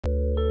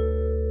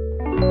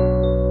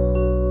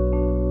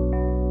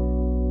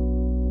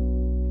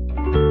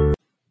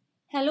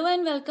Hello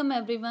and welcome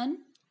everyone.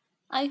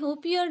 I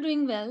hope you are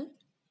doing well.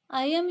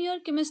 I am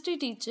your chemistry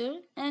teacher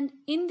and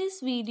in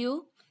this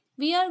video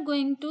we are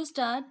going to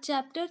start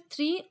chapter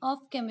 3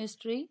 of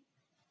chemistry,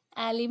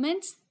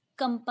 elements,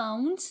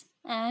 compounds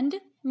and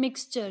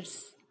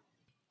mixtures.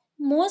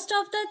 Most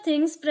of the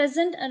things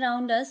present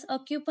around us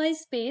occupy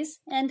space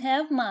and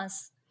have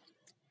mass.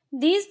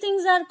 These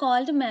things are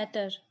called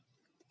matter.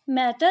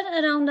 Matter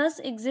around us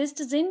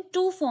exists in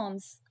two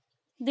forms.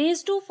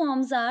 These two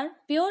forms are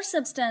pure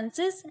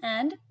substances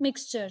and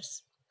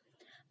mixtures.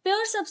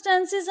 Pure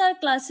substances are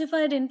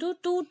classified into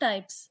two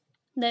types,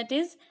 that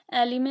is,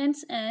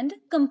 elements and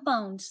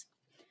compounds.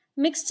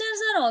 Mixtures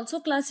are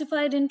also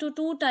classified into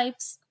two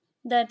types,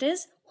 that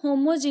is,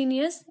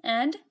 homogeneous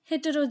and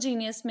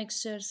heterogeneous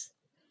mixtures.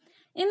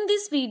 In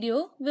this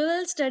video, we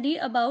will study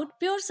about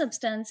pure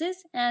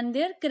substances and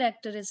their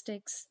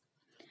characteristics.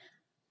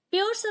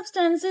 Pure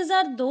substances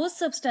are those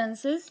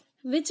substances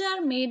which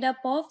are made up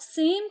of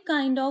same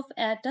kind of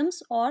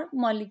atoms or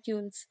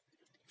molecules.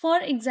 For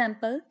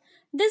example,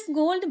 this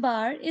gold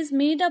bar is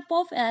made up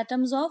of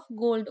atoms of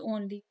gold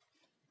only.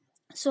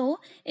 So,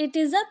 it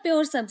is a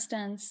pure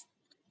substance.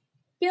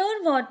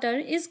 Pure water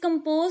is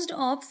composed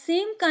of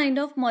same kind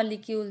of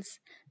molecules,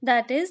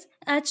 that is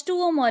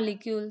H2O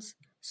molecules.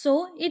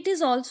 So, it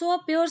is also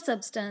a pure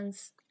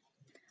substance.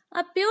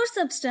 A pure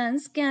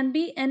substance can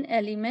be an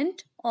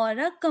element or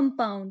a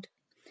compound.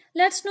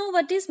 Let's know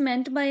what is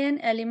meant by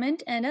an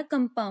element and a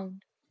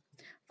compound.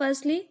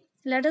 Firstly,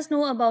 let us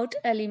know about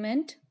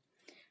element.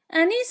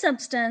 Any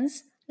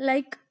substance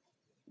like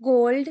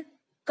gold,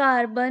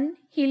 carbon,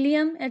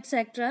 helium,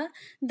 etc.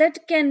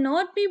 that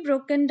cannot be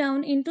broken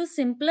down into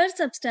simpler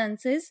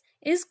substances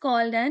is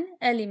called an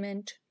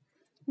element.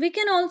 We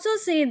can also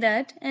say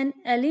that an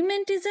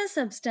element is a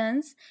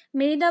substance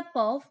made up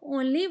of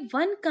only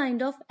one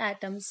kind of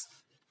atoms.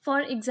 For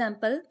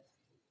example,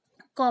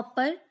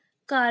 copper,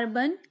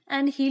 carbon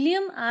and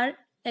helium are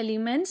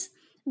elements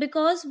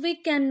because we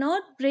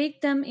cannot break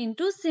them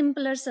into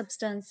simpler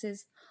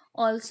substances.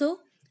 Also,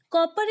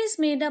 copper is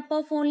made up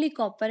of only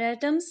copper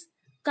atoms,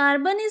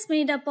 carbon is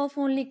made up of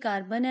only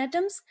carbon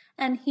atoms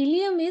and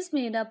helium is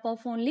made up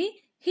of only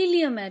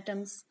helium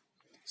atoms.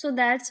 So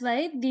that's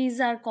why these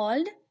are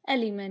called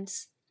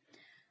elements.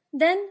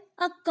 Then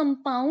a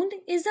compound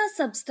is a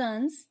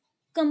substance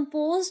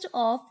composed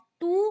of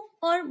two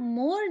or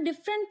more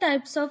different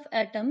types of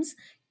atoms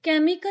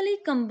chemically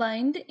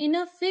combined in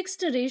a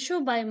fixed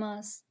ratio by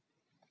mass.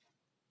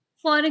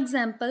 For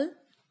example,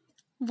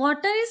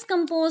 water is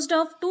composed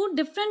of two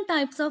different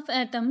types of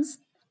atoms,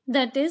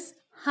 that is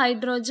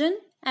hydrogen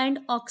and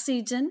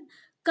oxygen,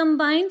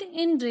 combined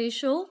in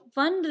ratio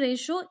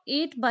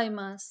 1:8 by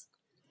mass.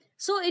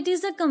 So it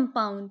is a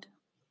compound.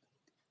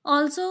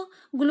 Also,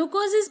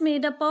 glucose is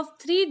made up of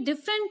three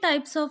different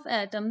types of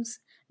atoms,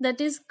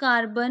 that is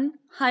carbon,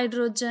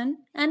 hydrogen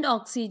and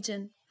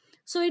oxygen.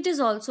 So it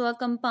is also a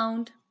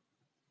compound.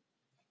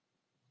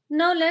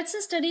 Now let's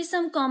study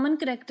some common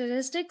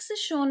characteristics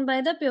shown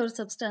by the pure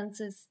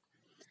substances.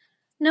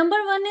 Number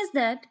one is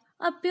that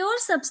a pure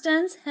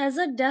substance has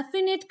a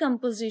definite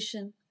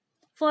composition.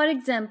 For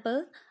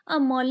example, a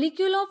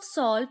molecule of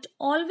salt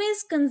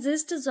always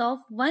consists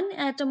of one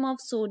atom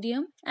of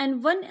sodium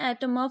and one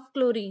atom of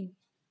chlorine.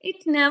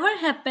 It never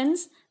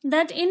happens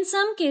that in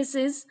some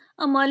cases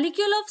a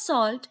molecule of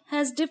salt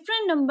has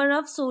different number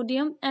of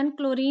sodium and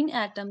chlorine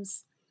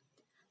atoms.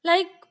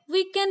 Like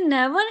we can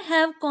never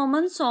have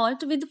common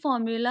salt with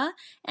formula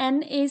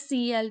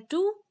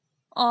NaCl2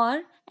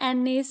 or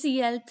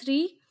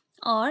NaCl3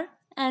 or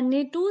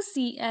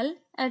Na2Cl,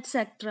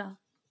 etc.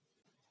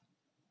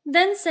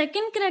 Then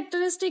second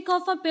characteristic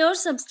of a pure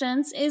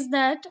substance is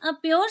that a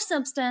pure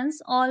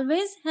substance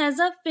always has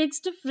a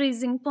fixed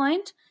freezing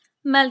point,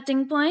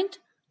 melting point,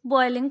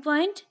 boiling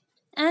point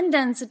and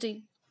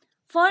density.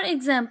 For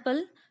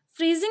example,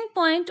 freezing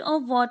point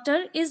of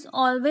water is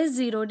always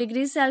 0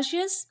 degrees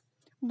Celsius,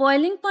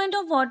 boiling point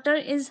of water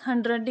is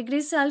 100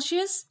 degrees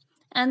Celsius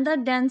and the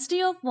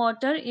density of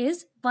water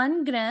is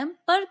 1 gram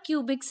per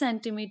cubic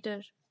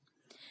centimeter.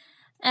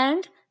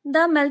 And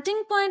the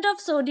melting point of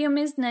sodium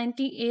is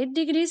 98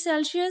 degrees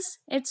Celsius,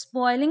 its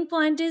boiling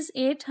point is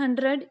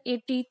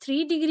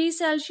 883 degrees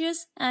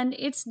Celsius and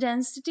its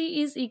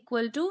density is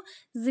equal to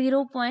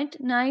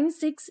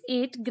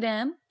 0.968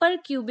 gram per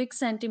cubic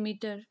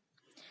centimeter.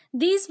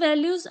 These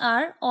values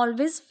are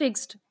always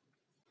fixed.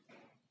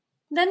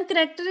 Then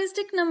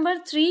characteristic number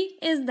 3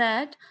 is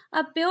that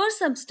a pure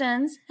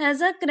substance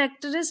has a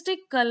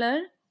characteristic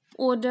color,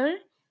 odor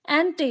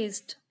and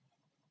taste.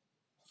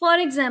 For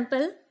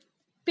example,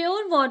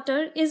 pure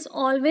water is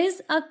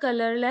always a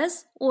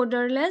colorless,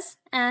 odorless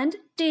and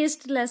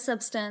tasteless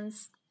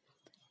substance.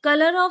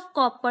 Color of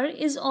copper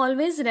is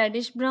always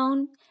reddish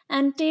brown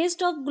and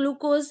taste of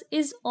glucose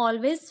is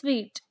always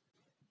sweet.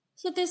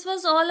 So this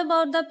was all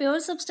about the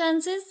pure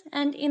substances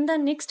and in the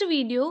next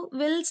video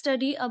we'll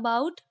study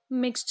about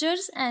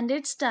mixtures and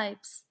its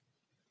types.